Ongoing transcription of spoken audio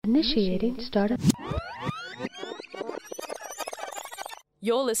Initiating startup.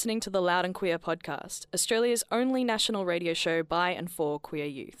 You're listening to the Loud and Queer podcast, Australia's only national radio show by and for queer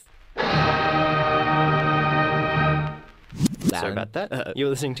youth. Sorry about that. You're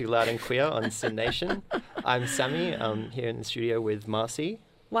listening to Loud and Queer on Sin Nation. I'm Sammy. I'm here in the studio with Marcy.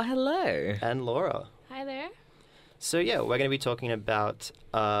 Well, hello. And Laura. Hi there. So yeah, we're going to be talking about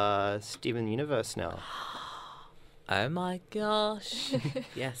Steven Universe now. Oh my gosh.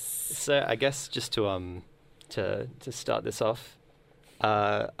 Yes. So I guess just to start this off,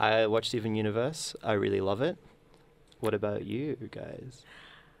 I watched Steven Universe. I really love it. What about you guys?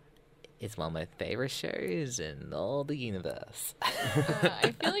 It's one of my favorite shows in all the universe.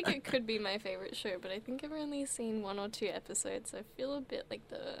 I feel like it could be my favorite show, but I think I've only seen 1 or 2 episodes. I feel a bit like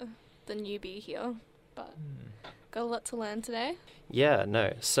the newbie here, but got a lot to learn today. Yeah,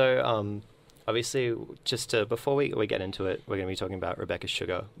 no. So obviously, before we get into it, we're going to be talking about Rebecca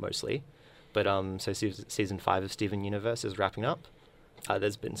Sugar mostly. But so season 5 of Steven Universe is wrapping up.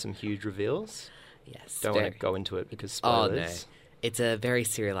 There's been some huge reveals. Yes. Don't want to go into it because spoilers. Oh, no. It's a very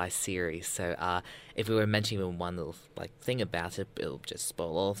serialized series, so if we were mentioning one little thing about it, it'll just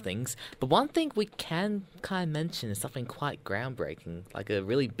spoil all things. But one thing we can kind of mention is something quite groundbreaking, like a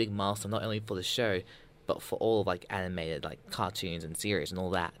really big milestone, not only for the show, but for all of animated cartoons and series and all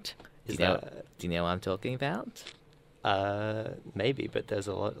that. Do you know what I'm talking about? Maybe, but there's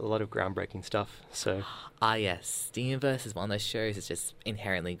a lot of groundbreaking stuff. So yes, the universe is one of those shows that's just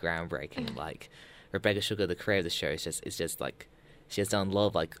inherently groundbreaking. Rebecca Sugar, the creator of the show, is just she has done a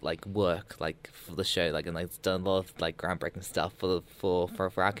lot of work for the show, and done a lot of groundbreaking stuff for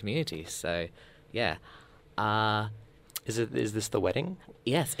our community. So yeah. Is this the wedding?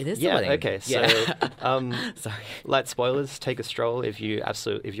 Yes, it is the wedding. Okay. So, sorry. Light spoilers. Take a stroll if you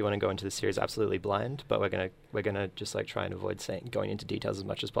want to go into the series absolutely blind. But we're gonna just try and avoid going into details as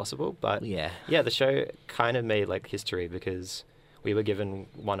much as possible. But yeah, the show kind of made history because we were given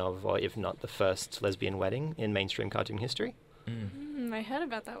one of, or if not the first, lesbian wedding in mainstream cartoon history. I heard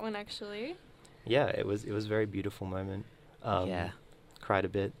about that one actually. Yeah, it was a very beautiful moment. Cried a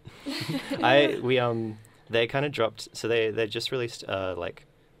bit. They kind of dropped, so they just released a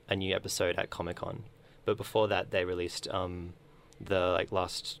new episode at Comic-Con, but before that they released the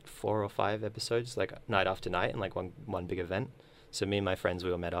last 4 or 5 episodes night after night in one big event. So me and my friends,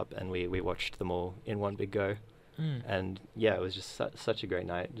 we all met up and we watched them all in one big go. And yeah, it was just such a great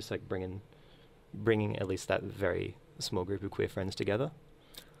night, just bringing at least that very small group of queer friends together.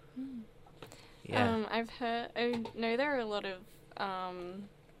 Yeah. I know there are a lot of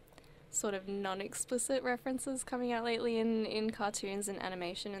sort of non-explicit references coming out lately in cartoons and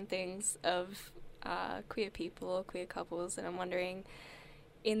animation and things of queer people or queer couples, and I'm wondering,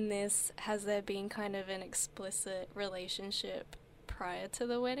 in this, has there been kind of an explicit relationship prior to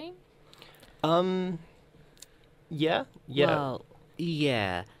the wedding? Yeah. Well,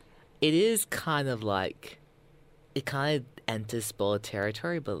 yeah. It is kind of it kind of enters spoiler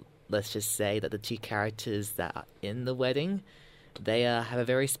territory, but let's just say that the 2 characters that are in the wedding, they have a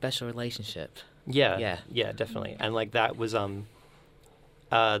very special relationship. Yeah, definitely. And that was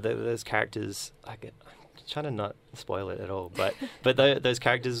those characters. I'm trying to not spoil it at all, but those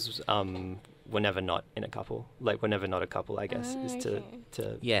characters were never not in a couple. Were never not a couple. I guess is to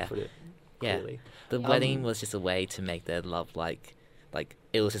put it clearly. The wedding was just a way to make their love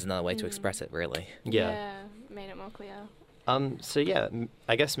it was just another way to express it, really. Yeah, made it more clear. So yeah,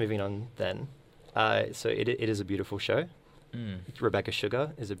 I guess moving on then. So it is a beautiful show. Rebecca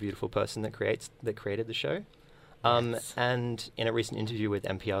Sugar is a beautiful person that created the show. Yes. And in a recent interview with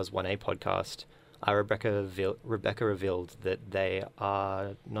NPR's 1A podcast, Rebecca revealed that they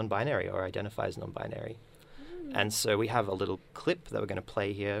are non-binary or identify as non-binary. And so we have a little clip that we're going to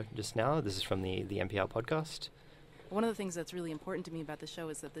play here just now. This is from the NPR podcast. One of the things that's really important to me about the show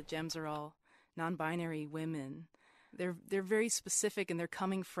is that the gems are all non-binary women. They're very specific, and they're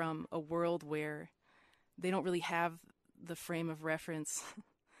coming from a world where they don't really have the frame of reference.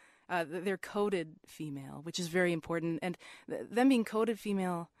 They're coded female, which is very important. And them being coded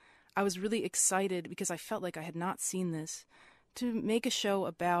female, I was really excited because I felt like I had not seen this, to make a show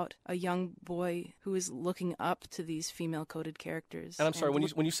about a young boy who is looking up to these female coded characters. And I'm sorry,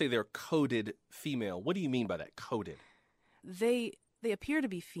 when you say they're coded female, what do you mean by that, coded? They appear to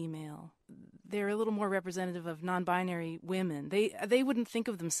be female. They're a little more representative of non-binary women. They wouldn't think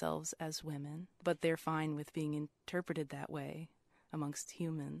of themselves as women, but they're fine with being interpreted that way amongst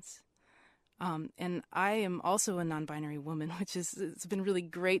humans. And I am also a non-binary woman, it's been really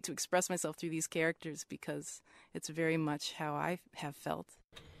great to express myself through these characters because it's very much how I have felt.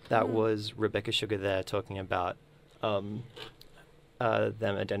 That was Rebecca Sugar there talking about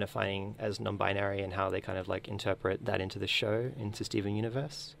them identifying as non-binary and how they kind of like interpret that into the show, into Steven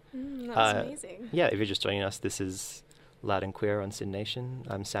Universe. That's amazing. Yeah, if you're just joining us, this is Loud and Queer on Sin Nation.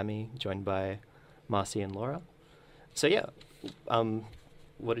 I'm Sammy, joined by Marcy and Laura. So yeah,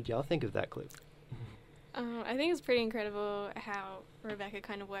 what did y'all think of that clip? I think it's pretty incredible how Rebecca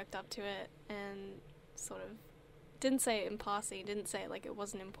kind of worked up to it and sort of didn't say it in passing, didn't say it like it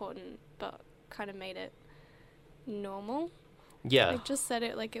wasn't important, but kind of made it normal. Yeah. Like just said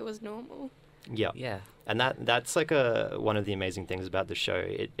it like it was normal. Yeah. Yeah. And that's like one of the amazing things about the show.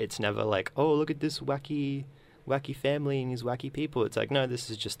 It's never like, oh, look at this wacky family and these wacky people. It's like, no, this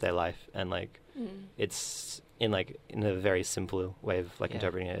is just their life, and like it's in a very simple way of like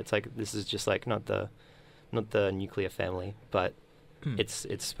interpreting it. It's like this is just like not the nuclear family, but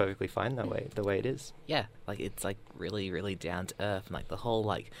it's perfectly fine that way, the way it is. Yeah, like it's like really, really down to earth, and like the whole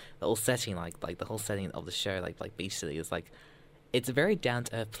setting, like the whole setting of the show, like Beach City is like, it's a very down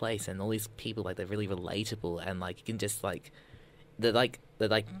to earth place, and all these people like they're really relatable, and like you can just like they're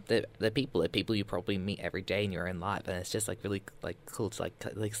people you probably meet every day in your own life, and it's just like really like cool to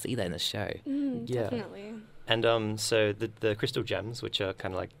like see that in the show. Yeah. Definitely. And so the Crystal Gems, which are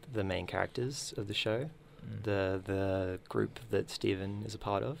kind of like the main characters of the show, the group that Steven is a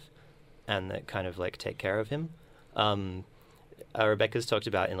part of, and that kind of like take care of him. Rebecca's talked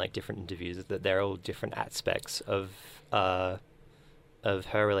about in like different interviews that they're all different aspects of her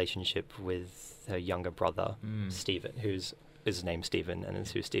relationship with her younger brother, Steven, who's is named Steven, and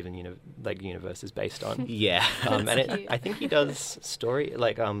is who Steven Universe is based on. Yeah. And I think he does story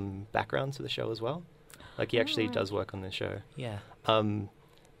backgrounds for the show as well. Like he actually does work on the show. Yeah.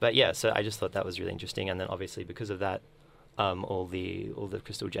 But yeah, so I just thought that was really interesting, and then obviously because of that, all the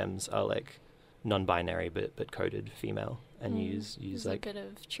Crystal Gems are like non-binary but coded female, and use There's like a bit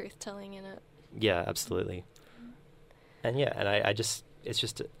of truth telling in it. Yeah, absolutely. And yeah, and I just it's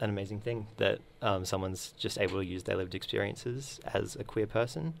just an amazing thing that someone's just able to use their lived experiences as a queer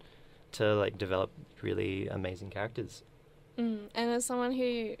person to like develop really amazing characters. And as someone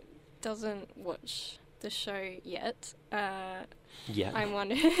who doesn't watch the show yet, I'm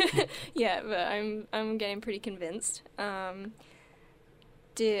wondering. Yeah, but I'm getting pretty convinced. I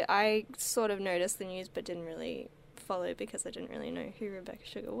sort of noticed the news, but didn't really follow because I didn't really know who Rebecca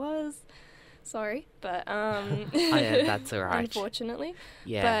Sugar was. Sorry, but yeah, that's all right. Unfortunately,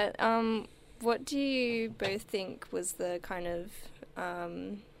 yeah. But what do you both think was the kind of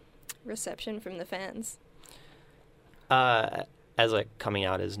reception from the fans? As like coming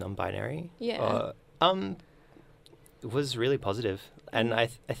out as non-binary, yeah, it was really positive, and I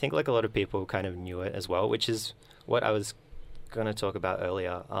think like a lot of people kind of knew it as well, which is what I was going to talk about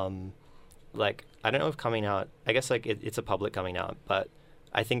earlier. Like I don't know if coming out, I guess like it's a public coming out, but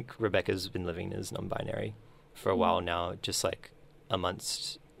I think Rebecca's been living as non-binary for a while now, just like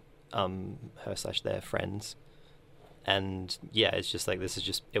amongst her/their friends. And yeah, it's just like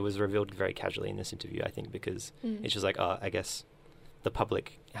it was revealed very casually in this interview, I think, because it's just like, oh, I guess the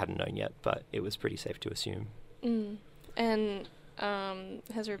public hadn't known yet, but it was pretty safe to assume. And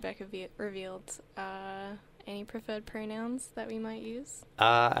has Rebecca revealed any preferred pronouns that we might use?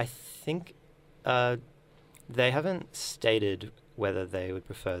 I think they haven't stated whether they would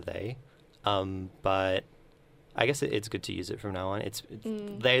prefer they, but I guess it's good to use it from now on.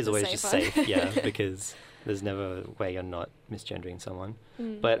 They is always just safe, yeah, because there's never a way you're not misgendering someone.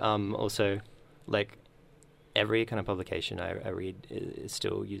 But also, like, every kind of publication I read it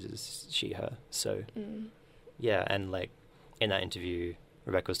still uses she, her. So, yeah, and like in that interview,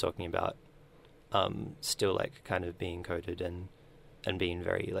 Rebecca was talking about still like kind of being coded and being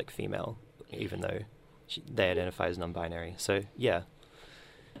very like female, even though they identify as non-binary. So yeah,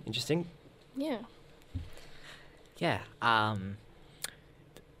 interesting. Yeah. Yeah. I'm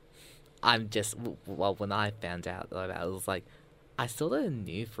just when I found out about it, I was like, I sort of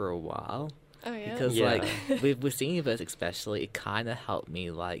knew for a while. Oh yeah. Because like with Steven Universe especially, it kind of helped me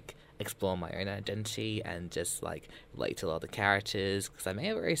like explore my own identity and just like relate to a lot of the characters. Because I may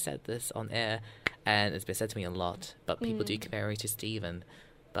have already said this on air, and it's been said to me a lot. But people do compare me to Steven.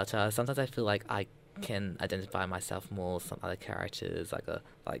 But sometimes I feel like I can identify myself more with some other characters,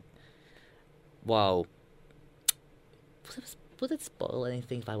 well, would it spoil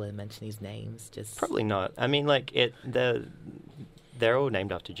anything if I were to mention these names? Just probably not. I mean, like they're all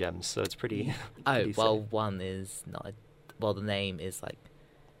named after gems, so it's pretty. One is not. The name is like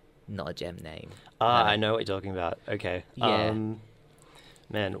not a gem name. I know what you're talking about. Okay. Yeah.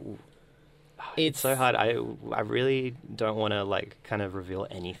 Man, it's so hard. I really don't want to like kind of reveal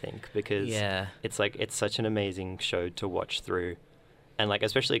anything because it's like it's such an amazing show to watch through, and like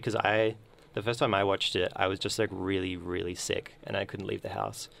especially because I the first time I watched it, I was just like really, really sick and I couldn't leave the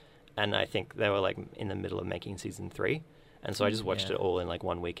house. And I think they were like in the middle of making season 3. And so I just watched it all in like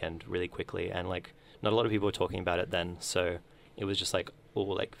one weekend really quickly. And like not a lot of people were talking about it then. So it was just like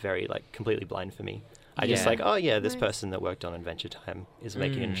all like very like completely blind for me. I just like, oh yeah, this person that worked on Adventure Time is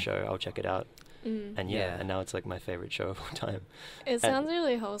making a show. I'll check it out. And and now it's like my favorite show of all time. It sounds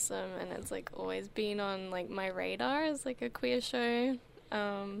really wholesome, and it's like always been on like my radar as like a queer show.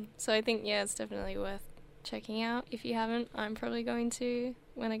 So I think it's definitely worth checking out. If you haven't, I'm probably going to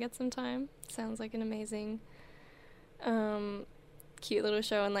when I get some time. Sounds like an amazing, cute little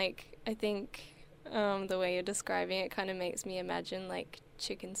show, and like I think the way you're describing it kind of makes me imagine like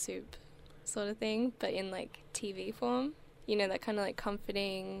Chicken Soup sort of thing, but in like TV form. You know, that kind of like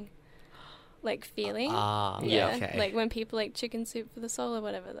comforting like feeling. Okay. Like when people like Chicken Soup for the Soul or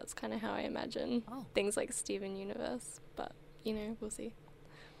whatever, that's kind of how I imagine things like Steven Universe, but you know, we'll see.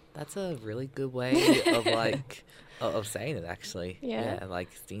 That's a really good way of like of saying it, actually. Yeah. Like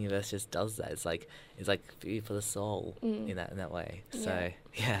Steven Universe just does that. It's like food for the soul in that way. So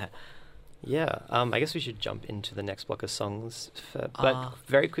Yeah, I guess we should jump into the next block of songs. But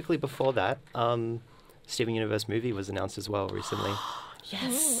very quickly before that, Steven Universe movie was announced as well recently.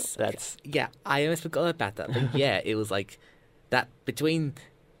 Yes. That's I almost forgot about that. But it was like that between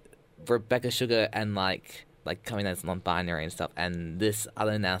Rebecca Sugar and like coming as non-binary and stuff, and this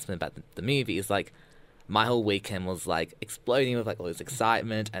other announcement about the movie is like my whole weekend was like exploding with like all this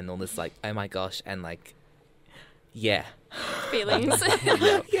excitement and all this like oh my gosh, and like feelings.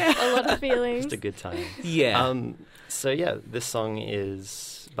 A lot of feelings. just a good time. So this song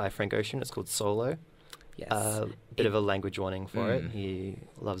is by Frank Ocean. It's called Solo. yes. Bit of a language warning for it. He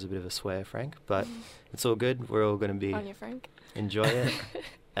loves a bit of a swear, Frank, but it's all good. We're all going to be On your Frank. enjoy it.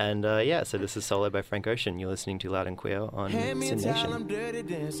 And so this is Solo by Frank Ocean. You're listening to Loud and Queer on Sin Nation.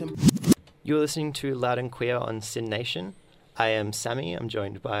 You're listening to Loud and Queer on Sin Nation. I am Sammy. I'm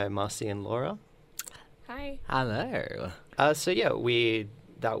joined by Marcy and Laura. Hi. Hello.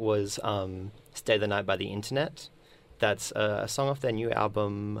 That was Stay the Night by the Internet. That's a song off their new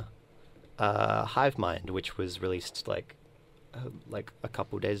album Hive Mind, which was released like a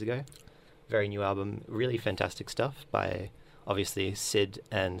couple days ago. Very new album, really fantastic stuff by obviously Sid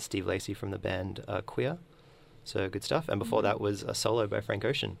and Steve Lacy from the band Queer. So good stuff. And before that was a solo by Frank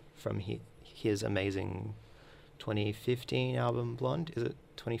Ocean from his amazing 2015 album Blonde. Is it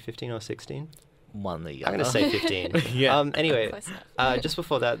 2015 or 16? One the I'm going to say 15. Anyway, Close enough. just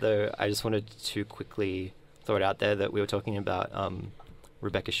before that, though, I just wanted to quickly throw it out there that we were talking about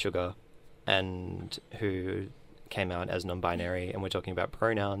Rebecca Sugar, and who came out as non-binary, and we're talking about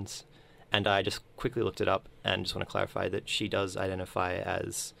pronouns. And I just quickly looked it up and just want to clarify that she does identify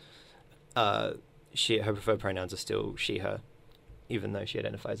as her preferred pronouns are still she, her, even though she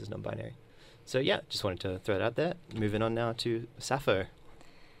identifies as non-binary. So just wanted to throw it out there. Moving on now to Sappho.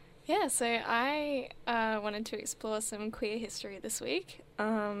 Yeah, so I wanted to explore some queer history this week,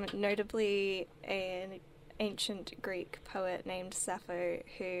 notably an ancient Greek poet named Sappho,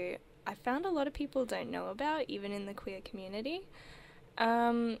 who I found a lot of people don't know about, even in the queer community.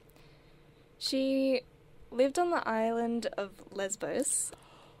 She lived on the island of Lesbos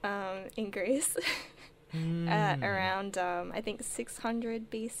in Greece around, I think, 600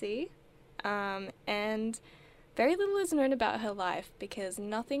 BC. And very little is known about her life because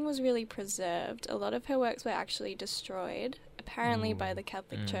nothing was really preserved. A lot of her works were actually destroyed, apparently by the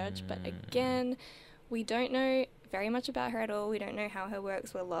Catholic Church. But again, we don't know very much about her at all. We don't know how her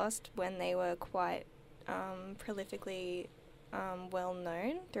works were lost when they were quite prolifically well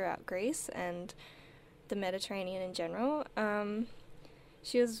known throughout Greece and the Mediterranean in general.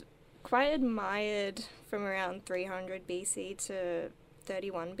 She was quite admired from around 300 BC to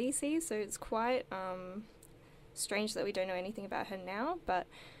 31 BC, so it's quite strange that we don't know anything about her now, but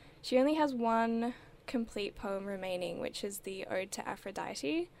she only has one complete poem remaining, which is the Ode to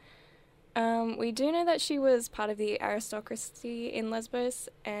Aphrodite. We do know that she was part of the aristocracy in Lesbos,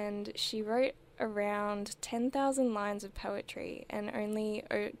 and she wrote around 10,000 lines of poetry, and only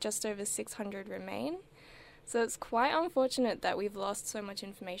just over 600 remain. So it's quite unfortunate that we've lost so much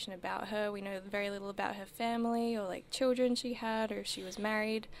information about her. We know very little about her family or like children she had or if she was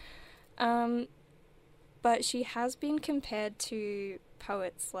married. But she has been compared to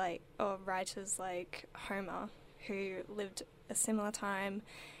poets or writers like Homer, who lived a similar time,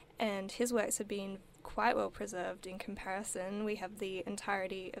 and his works have been quite well preserved in comparison. We have the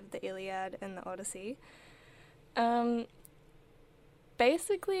entirety of the Iliad and the Odyssey.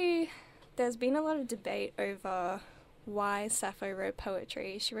 Basically, there's been a lot of debate over why Sappho wrote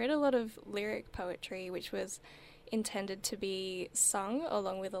poetry. She wrote a lot of lyric poetry, which was intended to be sung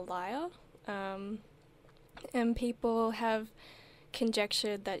along with a lyre, And people have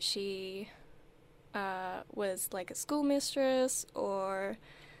conjectured that she was like a schoolmistress or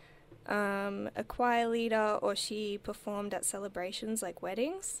a choir leader, or she performed at celebrations like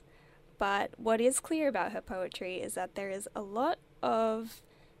weddings. But what is clear about her poetry is that there is a lot of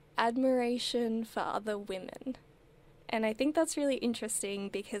admiration for other women. And I think that's really interesting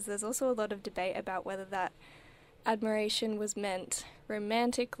because there's also a lot of debate about whether that admiration was meant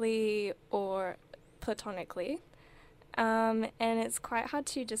romantically or platonically. And it's quite hard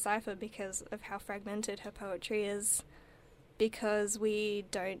to decipher because of how fragmented her poetry is, because we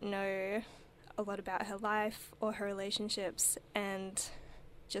don't know a lot about her life or her relationships, and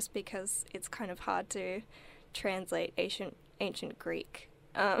just because it's kind of hard to translate ancient Greek.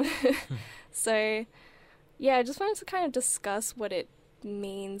 So, yeah, I just wanted to kind of discuss what it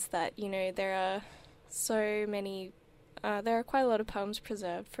means that, you know, there are quite a lot of poems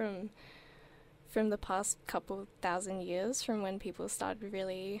preserved from the past couple thousand years, from when people started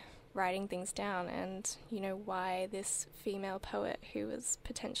really writing things down, and, you know, why this female poet who was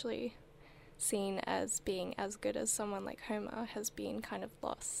potentially seen as being as good as someone like Homer has been kind of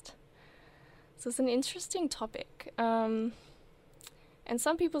lost. So it's an interesting topic. And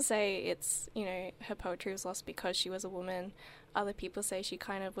some people say it's, you know, her poetry was lost because she was a woman. Other people say she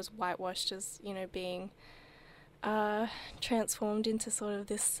kind of was whitewashed as, you know, being transformed into sort of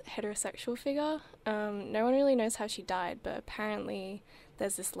this heterosexual figure. No one really knows how she died, but apparently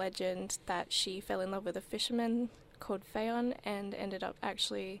there's this legend that she fell in love with a fisherman called Phaon and ended up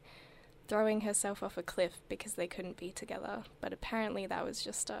actually throwing herself off a cliff because they couldn't be together. But apparently that was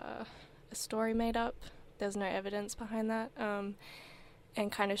just a story made up. There's no evidence behind that, and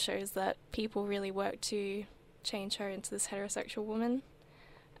kind of shows that people really worked to change her into this heterosexual woman.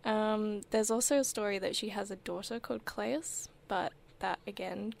 There's also a story that she has a daughter called Cleis, but that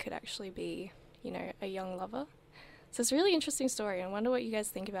again could actually be, you know, a young lover. So it's a really interesting story, and I wonder what you guys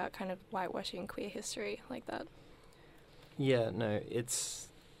think about kind of whitewashing queer history like that. Yeah, no, it's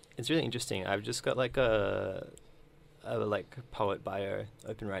really interesting. I've just got like a poet bio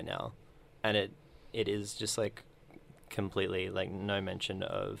open right now, and it is just like completely like no mention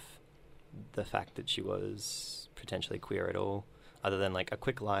of the fact that she was potentially queer at all, other than like a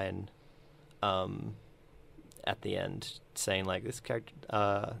quick line at the end saying like, this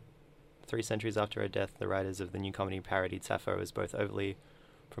character 3 centuries after her death, the writers of the new comedy parodied Sappho as both overly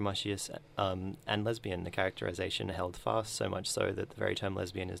promiscuous and lesbian. The characterization held fast, so much so that the very term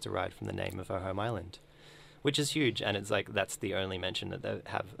lesbian is derived from the name of her home island, which is huge. And it's like that's the only mention that they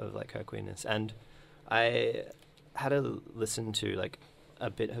have of like her queerness. And I had to listen to like a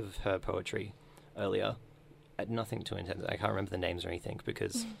bit of her poetry earlier. Nothing too intense. I can't remember the names or anything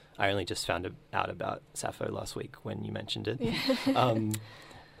because I only just found out about Sappho last week when you mentioned it. Yeah.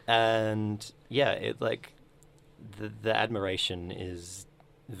 And yeah, it like the admiration is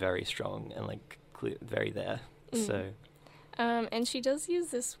very strong and like very there. So, and she does use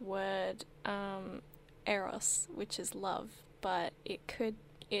this word eros, which is love, but it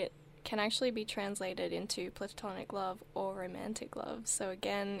can actually be translated into platonic love or romantic love. So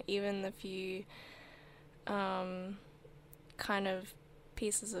again, even the few kind of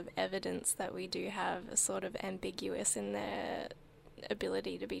pieces of evidence that we do have are sort of ambiguous in their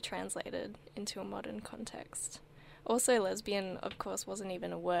ability to be translated into a modern context. Also, lesbian, of course, wasn't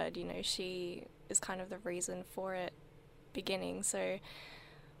even a word. You know, she is kind of the reason for it beginning. So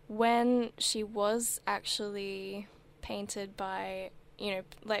when she was actually painted by, you know,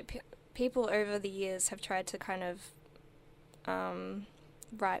 like people over the years have tried to kind of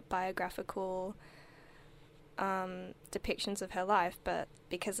write biographical depictions of her life, but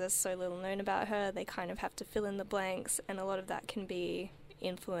because there's so little known about her, they kind of have to fill in the blanks, and a lot of that can be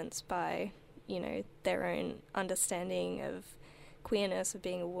influenced by, you know, their own understanding of queerness, of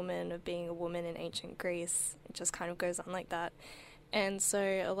being a woman in ancient Greece. It just kind of goes on like that. And so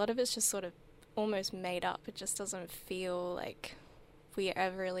a lot of it's just sort of almost made up. It just doesn't feel like we're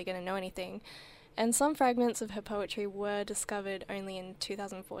ever really going to know anything. And some fragments of her poetry were discovered only in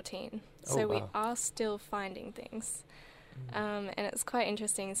 2014. So we are still finding things. And it's quite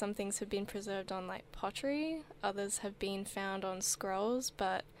interesting. Some things have been preserved on like pottery, others have been found on scrolls,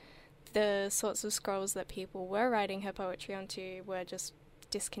 but the sorts of scrolls that people were writing her poetry onto were just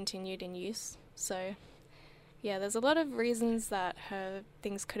discontinued in use. So yeah, there's a lot of reasons that her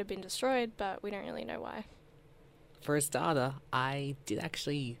things could have been destroyed, but we don't really know why. For a starter, I did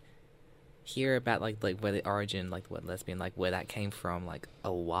actually hear about like where the origin, like what lesbian, like where that came from, like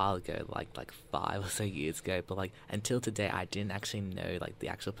a while ago, like 5 or so years ago. But like until today, I didn't actually know like the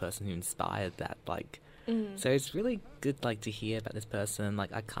actual person who inspired that like So it's really good, like, to hear about this person.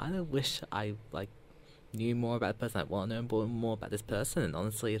 Like, I kind of wish I, like, knew more about the person. I want to know more about this person. And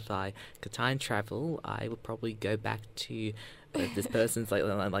honestly, if I could time travel, I would probably go back to this person's,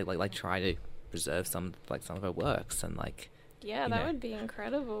 like try to preserve some of her works and, like, Yeah, you that know. would be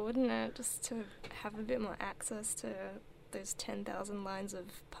incredible, wouldn't it? Just to have a bit more access to those 10,000 lines of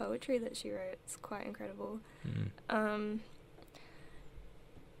poetry that she wrote. It's quite incredible. I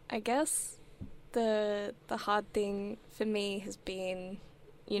guess the hard thing for me has been,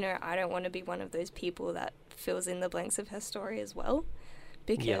 you know, I don't want to be one of those people that fills in the blanks of her story as well,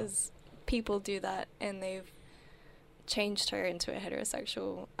 because people do that and they've changed her into a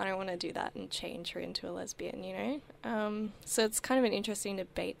heterosexual. I don't want to do that and change her into a lesbian, you know? So it's kind of an interesting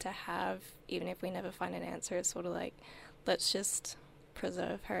debate to have, even if we never find an answer. It's sort of like, let's just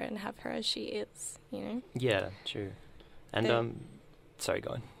preserve her and have her as she is, you know? Yeah, true. And sorry,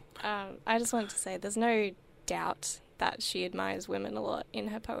 go on. I just wanted to say there's no doubt that she admires women a lot in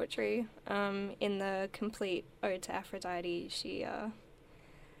her poetry. In the complete Ode to Aphrodite, she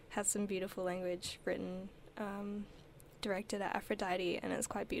has some beautiful language written, directed at Aphrodite, and it's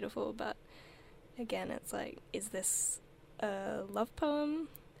quite beautiful. But again, it's like, is this a love poem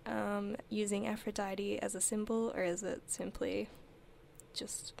using Aphrodite as a symbol, or is it simply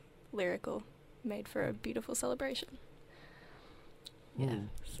just lyrical, made for a beautiful celebration? Yeah.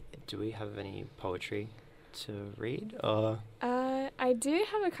 Do we have any poetry to read? I do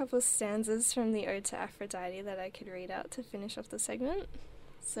have a couple of stanzas from the Ode to Aphrodite that I could read out to finish off the segment.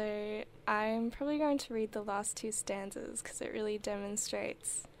 So I'm probably going to read the last two stanzas because it really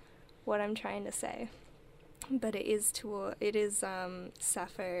demonstrates what I'm trying to say. But it is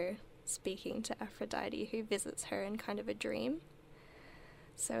Sappho speaking to Aphrodite, who visits her in kind of a dream.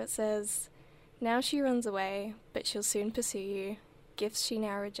 So it says, "Now she runs away, but she'll soon pursue you. Gifts she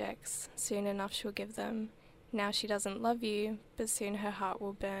now rejects, soon enough she'll give them. Now she doesn't love you, but soon her heart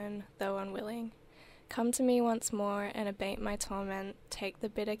will burn, though unwilling. Come to me once more and abate my torment. Take the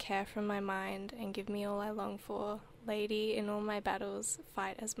bitter care from my mind and give me all I long for. Lady, in all my battles,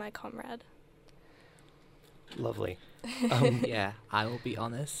 fight as my comrade." Lovely. Yeah, I will be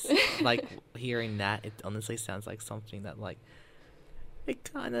honest. Like, hearing that, it honestly sounds like something that, like, it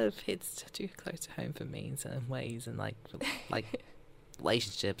kind of hits too close to home for me in certain ways, and like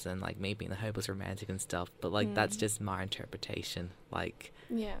relationships and like me being a hopeless romantic and stuff. But like that's just my interpretation. Like,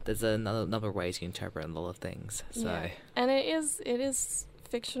 Yeah. there's another way to interpret a lot of things. So Yeah. And it is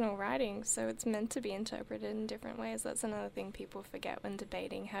fictional writing, so it's meant to be interpreted in different ways. That's another thing people forget when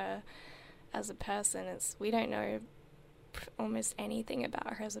debating her as a person. It's we don't know almost anything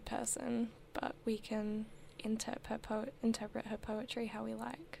about her as a person, but we can interpret her poetry how we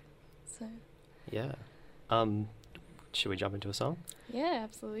like. So Yeah. Should we jump into a song? yeah,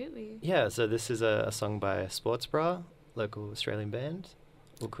 absolutely. Yeah, so this is a song by Sports Bra, local Australian band.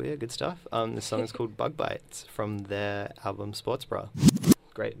 All queer, good stuff. This song is called Bug Bites from their album Sports Bra.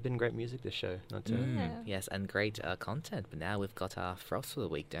 Been great music this show, not to... Yeah. yes, and great content. But now we've got our froth for the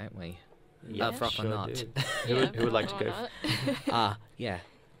week, don't we? Yeah. Froth or sure not? do. Who would like to go? Yeah.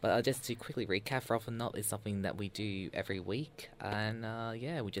 But just to quickly recap, Froth or Not is something that we do every week. And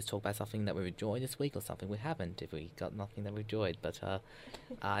yeah, we just talk about something that we enjoyed this week or something we haven't if we got nothing that we enjoyed. But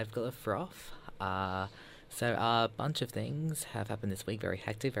I've got a Froth. So a bunch of things have happened this week, very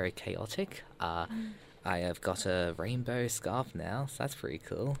hectic, very chaotic. I have got a rainbow scarf now, so that's pretty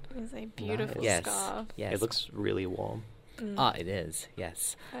cool. It's a beautiful Yes. scarf. Yes. It looks really warm. It is,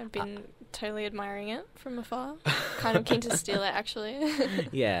 yes. I've been totally admiring it from afar. Kind of keen to steal it, actually.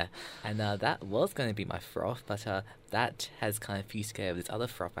 Yeah, and that was going to be my Froth, but that has kind of fused together with this other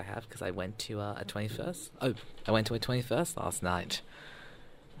Froth I have because I went to a 21st. Oh, I went to a 21st last night.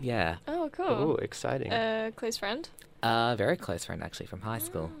 Yeah. Oh, cool. Oh, exciting. Close friend? Very close friend actually from high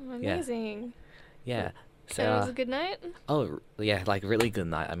school. Oh, amazing. Yeah. So it was a good night? Yeah, like really good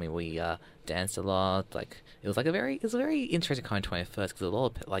night. I mean, we danced a lot. Like it was a very interesting kind of 21st because a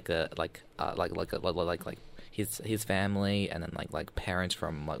lot of like his family and then like parents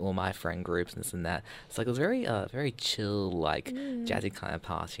from like all my friend groups and this and that. It's like it was very chill, like jazzy kind of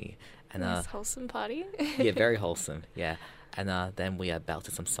party. And Nice wholesome party. yeah, very wholesome. Yeah, and then we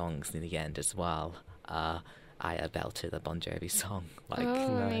belted some songs near the end as well. I belted a Bon Jovi song. Like,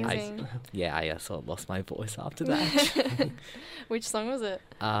 Oh, amazing. I sort of lost my voice after that. Which song was it?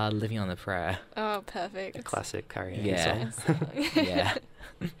 Living on a Prayer. Oh, perfect. A classic karaoke Yeah. song. Yeah.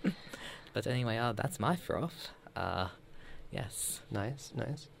 But anyway, that's my Froth. Yes. Nice.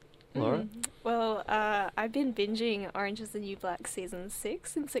 Laura? Well, I've been binging Orange is the New Black Season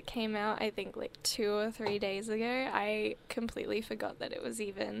 6 since it came out, I think, like 2 or 3 days ago. I completely forgot that it was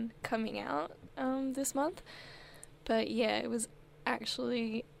even coming out. this month. But yeah, it was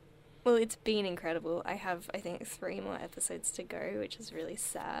actually... Well, it's been incredible. I have, I think, 3 more episodes to go, which is really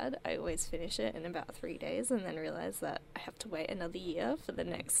sad. I always finish it in about 3 days and then realise that I have to wait another year for the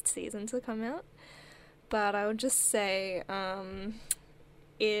next season to come out. But I would just say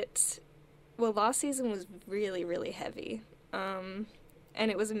last season was really, really heavy. And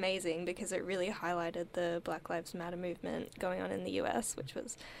it was amazing because it really highlighted the Black Lives Matter movement going on in the US, which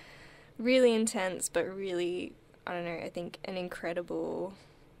was really intense, but really, I don't know, I think an incredible...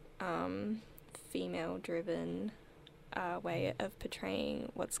 female-driven way of portraying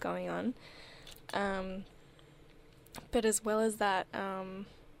what's going on. But as well as that,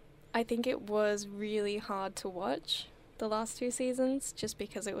 I think it was really hard to watch the last 2 seasons just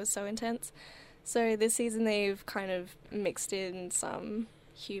because it was so intense. So this season they've kind of mixed in some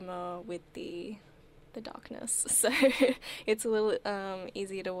humour with the darkness. So it's a little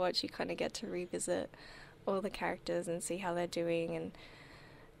easier to watch. You kind of get to revisit all the characters and see how they're doing, and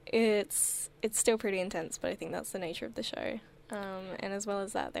it's still pretty intense, but I think that's the nature of the show. And as well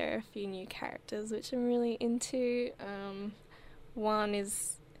as that, there are a few new characters which I'm really into. One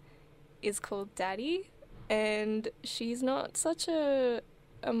is called Daddy, and she's not such a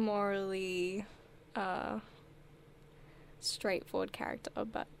morally straightforward character,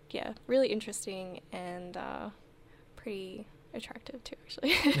 but yeah, really interesting and pretty attractive too,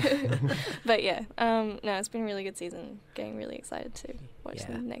 actually. But yeah, no, it's been a really good season. Getting really excited to watch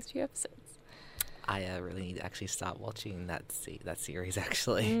the next few episodes. I really need to actually start watching that series,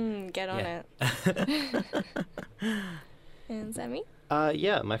 actually. Get on it. And Sammy?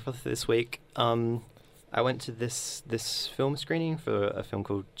 Yeah, my fourth this week. I went to this film screening for a film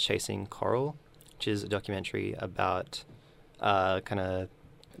called Chasing Coral, which is a documentary about kind of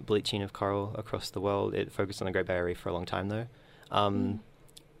bleaching of coral across the world. It focused on the Great Barrier Reef for a long time, though.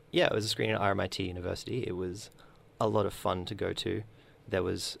 Yeah, it was a screening at RMIT University. It was a lot of fun to go to. There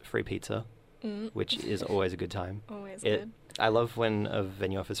was free pizza, which is always a good time. Always good. I love when a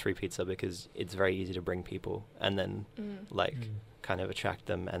venue offers free pizza because it's very easy to bring people and then kind of attract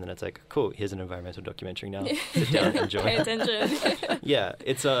them, and then it's like, cool, here's an environmental documentary now. Sit down and enjoy. Pay attention. Yeah,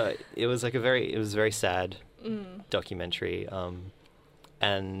 it was very sad documentary.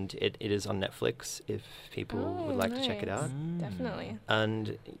 And it is on Netflix if people would like to check it out. Definitely.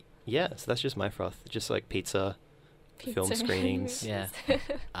 And yeah, so that's just my froth. Just like pizza film screenings. Yeah.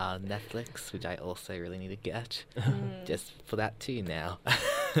 Netflix, which I also really need to get. Just for that too now.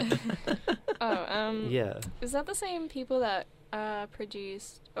 Yeah. Is that the same people that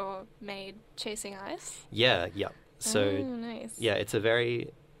produced or made Chasing Ice? Yeah. So nice. yeah, it's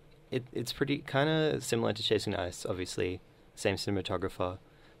pretty kind of similar to Chasing Ice, obviously. Same cinematographer,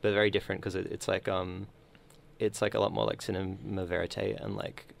 but very different because it's like a lot more like cinema verite and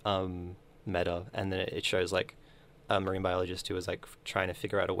like meta, and then it shows like a marine biologist who was like trying to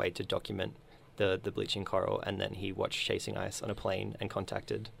figure out a way to document the bleaching coral, and then he watched Chasing Ice on a plane and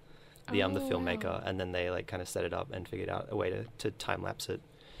contacted the filmmaker, and then they like kind of set it up and figured out a way to time lapse it.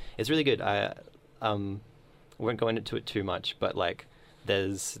 It's really good. I won't go into it too much, but like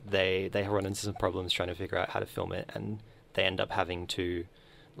they run into some problems trying to figure out how to film it, and they end up having to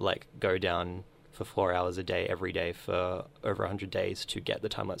like go down for 4 hours a day every day for over 100 days to get the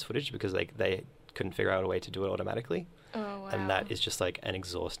time-lapse footage because they couldn't figure out a way to do it automatically. Oh, wow. And that is just like an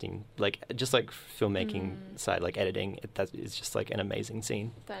exhausting, like just like filmmaking side, like editing, that is just like an amazing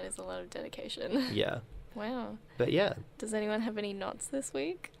scene. That is a lot of dedication. Yeah. Wow. But yeah. Does anyone have any knots this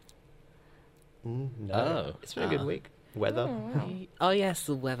week? No. It's been a good week. Weather. Oh, wow. Oh yes,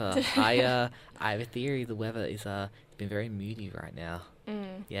 the weather. I have a theory. The weather is been very moody right now.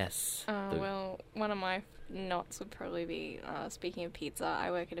 Yes. Well, one of my knots would probably be speaking of pizza.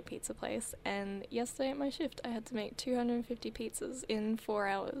 I work at a pizza place, and yesterday at my shift, I had to make 250 pizzas in 4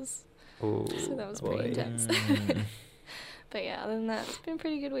 hours. Ooh, so that was pretty intense. But yeah, other than that, it's been a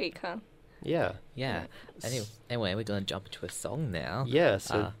pretty good week, huh? Yeah. Yeah. Anyway, we're gonna jump into a song now. Yeah.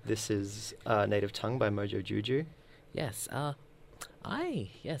 So this is Native Tongue by Mojo Juju. Yes.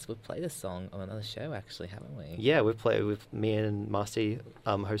 We've played this song on another show, actually, haven't we? Yeah, we've played with me and Marcy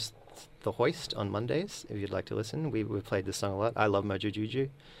host The Hoist on Mondays. If you'd like to listen, we've played this song a lot. I love Mojo Juju.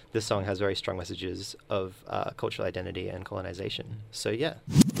 This song has very strong messages of cultural identity and colonization. So yeah,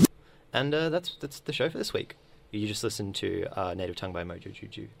 and that's the show for this week. You just listened to Native Tongue by Mojo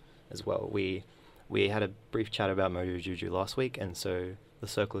Juju as well. We had a brief chat about Mojo Juju last week, and so the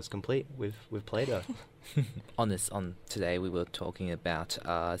circle is complete. We've played her. On today we were talking about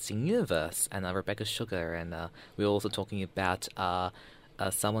Sing Universe and Rebecca Sugar, and we were also talking about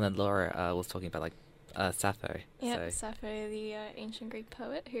someone that Laura was talking about, like Sappho. Yep, So Sappho, the ancient Greek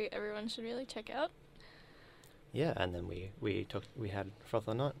poet, who everyone should really check out. Yeah, and then we had Froth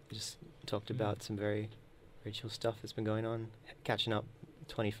or Not. We just talked about some very chill stuff that's been going on. Catching up,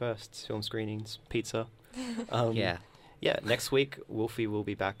 21st film screenings, pizza. yeah. Yeah, next week Wolfie will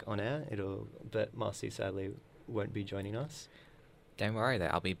be back on air. But Marcy sadly won't be joining us. Don't worry though,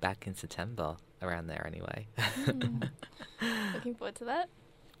 I'll be back in September, around there anyway. Looking forward to that.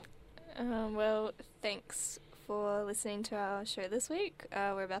 Well, thanks for listening to our show this week.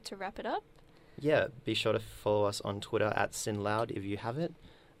 We're about to wrap it up. Yeah, be sure to follow us on Twitter at SinLoud if you have it.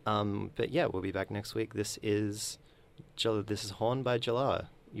 But yeah, we'll be back next week. This is Horn by Jalar.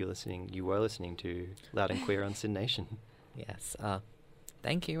 You were listening to Loud and Queer on Sin Nation. Yes.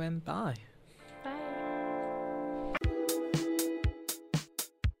 Thank you and bye. Bye.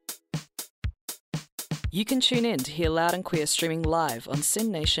 You can tune in to hear Loud and Queer streaming live on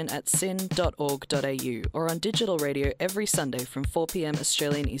Sin Nation at sin.org.au or on digital radio every Sunday from 4 p.m.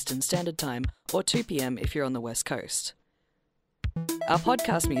 Australian Eastern Standard Time or 2 p.m. if you're on the West Coast. Our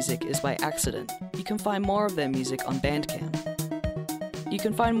podcast music is by Accident. You can find more of their music on Bandcamp. You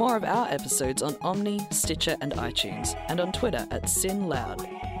can find more of our episodes on Omni, Stitcher and iTunes, and on Twitter at SinLoud.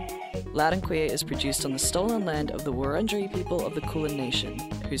 Loud and Queer is produced on the stolen land of the Wurundjeri people of the Kulin Nation,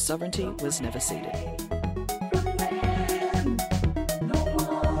 whose sovereignty was never ceded.